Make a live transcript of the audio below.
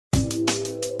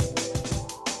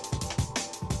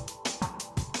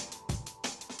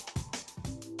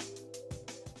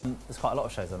There's quite a lot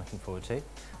of shows I'm looking forward to.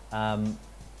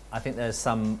 I think there's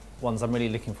some ones I'm really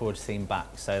looking forward to seeing back.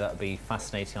 So that would be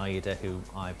Fascinating Aida, who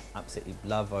I absolutely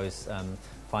love. I always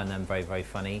find them very, very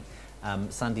funny.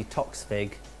 Sandy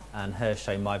Toksvig and her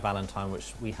show My Valentine,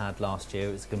 which we had last year.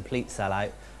 It was a complete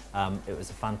sellout. It was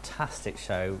a fantastic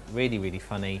show, really, really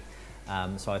funny.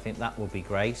 So I think that will be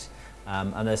great.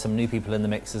 And there's some new people in the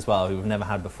mix as well who we've never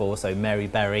had before. So Mary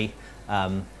Berry.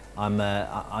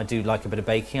 I do like a bit of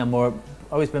baking. I've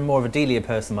always been more of a Delia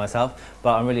person myself,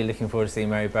 but I'm really looking forward to seeing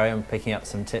Mary Berry. I'm picking up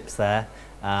some tips there.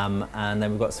 And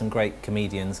then we've got some great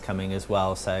comedians coming as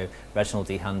well. So Reginald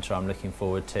D. Hunter I'm looking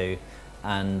forward to.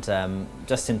 And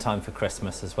just in time for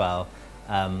Christmas as well,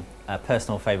 a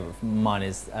personal favourite of mine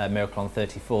is Miracle on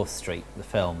 34th Street, the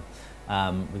film.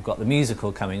 We've got the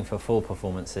musical coming for 4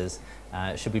 performances.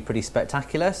 It should be pretty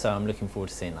spectacular, so I'm looking forward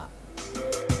to seeing that.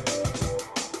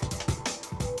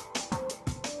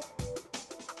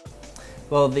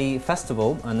 Well, the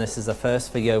festival, and this is a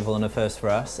first for Yeovil and a first for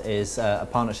us, is a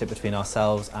partnership between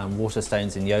ourselves and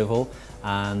Waterstones in Yeovil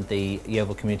and the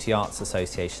Yeovil Community Arts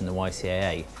Association, the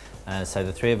YCAA. So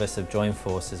the 3 of us have joined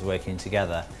forces working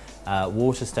together.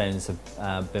 Waterstones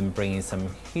have been bringing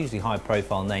some hugely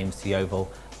high-profile names to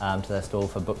Yeovil to their stall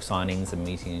for book signings and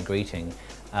meeting and greeting,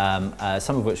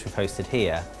 some of which we've hosted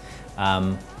here.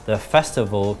 The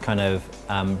festival kind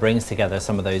of brings together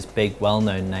some of those big,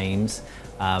 well-known names.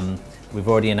 We've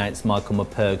already announced Michael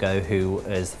Morpurgo, who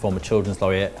is the former Children's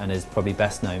Laureate and is probably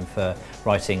best known for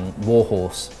writing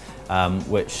Warhorse,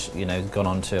 which has gone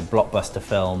on to a blockbuster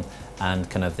film, and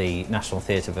kind of the National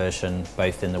Theatre version,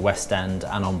 both in the West End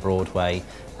and on Broadway,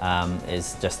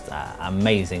 is just an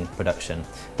amazing production.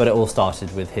 But it all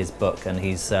started with his book, and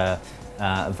he's a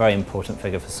very important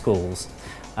figure for schools.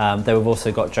 Then we've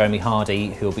also got Jeremy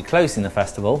Hardy, who will be closing the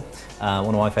festival,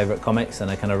 one of my favourite comics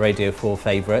and a kind of Radio 4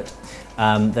 favourite.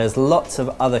 There's lots of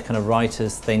other kind of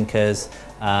writers, thinkers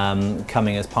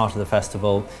coming as part of the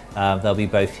festival. They'll be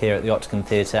both here at the Octagon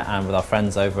Theatre and with our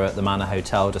friends over at the Manor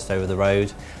Hotel just over the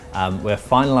road. We're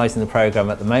finalising the programme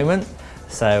at the moment,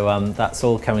 so that's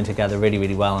all coming together really,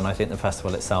 really well, and I think the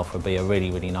festival itself will be a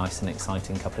really, really nice and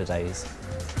exciting couple of days.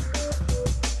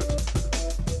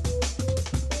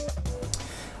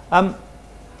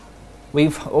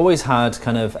 We've always had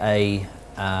kind of a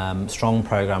strong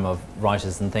programme of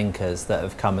writers and thinkers that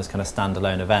have come as kind of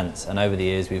standalone events, and over the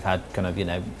years we've had kind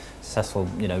of successful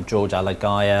George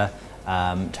Alagaya,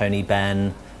 Tony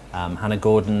Benn, Hannah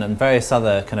Gordon and various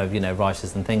other kind of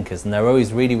writers and thinkers, and they're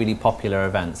always really, really popular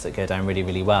events that go down really,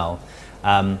 really well.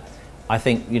 I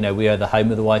think we are the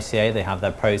home of the YCA. They have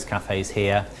their prose cafes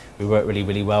here. We work really,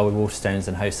 really well with Waterstones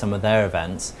and host some of their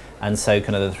events, and so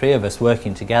kind of the 3 of us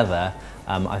working together,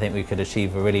 I think we could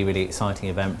achieve a really, really exciting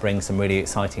event, bring some really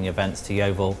exciting events to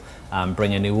Yeovil,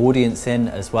 bring a new audience in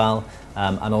as well,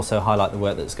 and also highlight the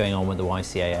work that's going on with the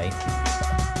YCAA.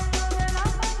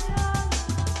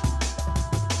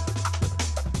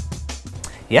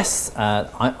 Yes,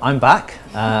 I'm back,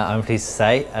 I'm pleased to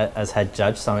say, as head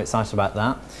judge, so I'm excited about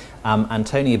that.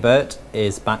 Antonia Burt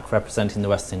is back representing the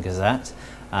Western Gazette.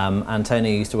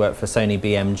 Antonia used to work for Sony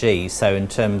BMG, so in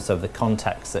terms of the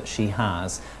context that she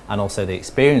has and also the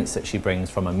experience that she brings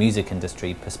from a music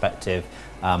industry perspective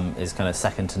is kind of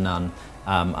second to none.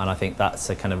 And I think that's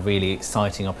a kind of really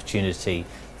exciting opportunity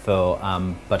for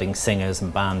budding singers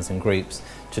and bands and groups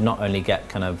to not only get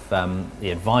kind of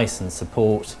the advice and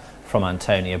support from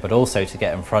Antonia, but also to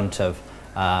get in front of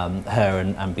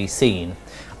her and be seen.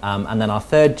 And then our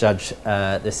 3rd judge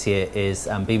this year is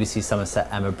BBC Somerset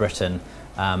Emma Britton,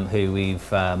 who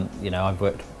we've I've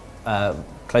worked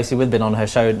closely with, been on her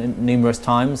show numerous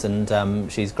times, and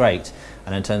she's great.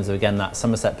 And in terms of, again, that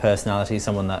Somerset personality,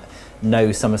 someone that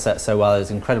knows Somerset so well,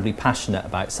 is incredibly passionate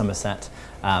about Somerset,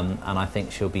 and I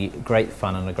think she'll be great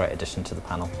fun and a great addition to the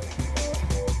panel.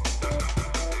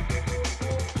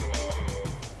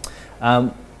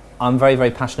 I'm very,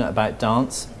 very passionate about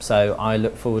dance, so I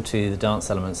look forward to the dance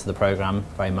elements of the programme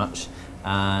very much,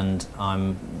 and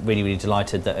I'm really, really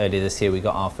delighted that earlier this year we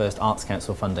got our first Arts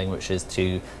Council funding, which is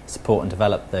to support and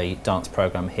develop the dance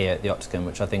programme here at the Octagon,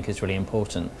 which I think is really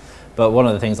important. But one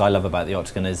of the things I love about the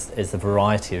Octagon is the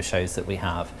variety of shows that we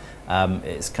have.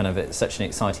 It's such an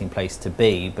exciting place to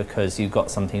be because you've got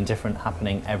something different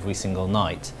happening every single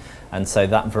night, and so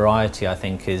that variety, I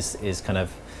think, is kind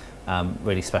of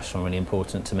really special and really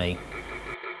important to me.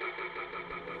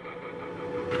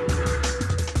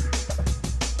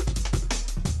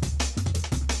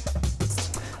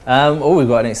 We've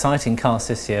got an exciting cast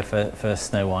this year for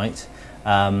Snow White.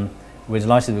 We're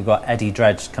delighted we've got Eddie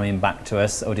Dredge coming back to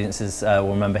us. Audiences will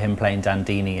remember him playing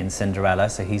Dandini in Cinderella,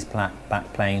 so he's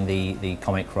back playing the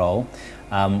comic role.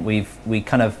 We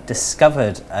kind of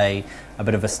discovered a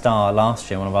bit of a star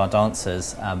last year, one of our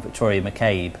dancers, Victoria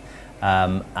McCabe,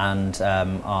 and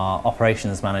our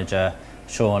operations manager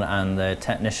Sean and the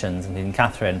technicians, including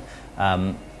Catherine,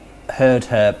 heard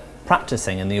her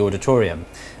practicing in the auditorium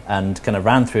and kind of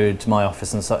ran through to my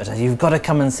office and said, "You've got to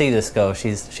come and see this girl,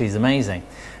 she's amazing."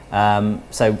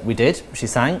 So we did, she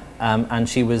sang, and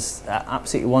she was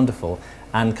absolutely wonderful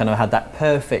and kind of had that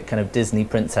perfect kind of Disney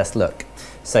princess look.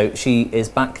 So she is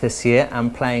back this year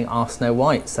and playing our Snow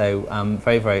White, so I'm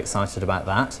very, very excited about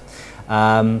that.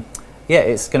 Yeah,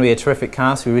 it's going to be a terrific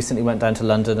cast. We recently went down to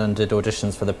London and did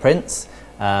auditions for The Prince.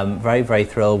 Very, very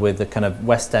thrilled with the kind of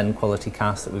West End quality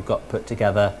cast that we've got put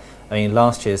together. I mean,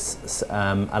 last year's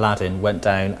Aladdin went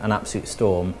down an absolute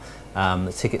storm.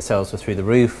 The ticket sales were through the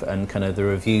roof, and kind of the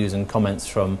reviews and comments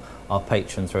from our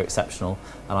patrons were exceptional,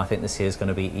 and I think this year is going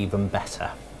to be even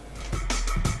better.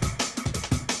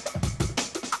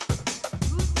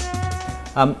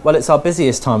 Well, it's our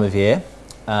busiest time of year,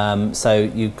 so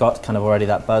you've got kind of already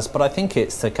that buzz, but I think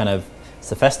it's the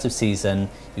festive season.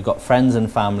 You've got friends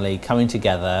and family coming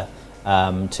together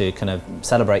to kind of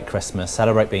celebrate Christmas,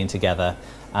 celebrate being together.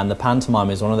 And the pantomime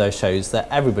is one of those shows that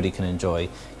everybody can enjoy.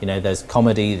 You know, there's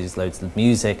comedy, there's loads of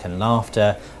music and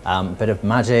laughter, a bit of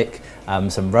magic,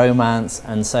 some romance,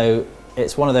 and so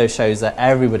it's one of those shows that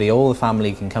everybody, all the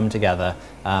family, can come together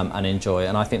and enjoy,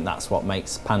 and I think that's what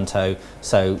makes Panto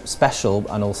so special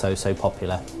and also so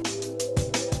popular.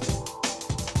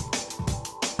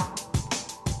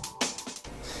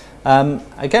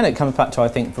 Again, it comes back to, I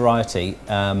think, variety.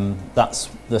 That's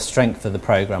the strength of the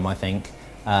programme, I think.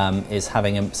 Is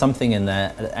having something in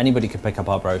there that anybody could pick up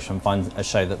our brochure and find a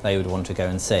show that they would want to go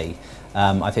and see.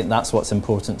 I think that's what's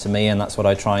important to me, and that's what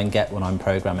I try and get when I'm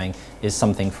programming, is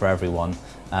something for everyone.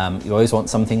 You always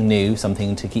want something new,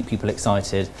 something to keep people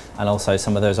excited, and also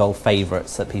some of those old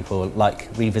favourites that people like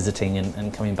revisiting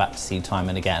and coming back to see time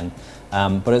and again.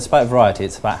 But it's about variety,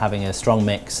 it's about having a strong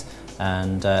mix,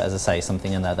 and as I say,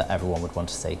 something in there that everyone would want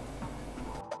to see.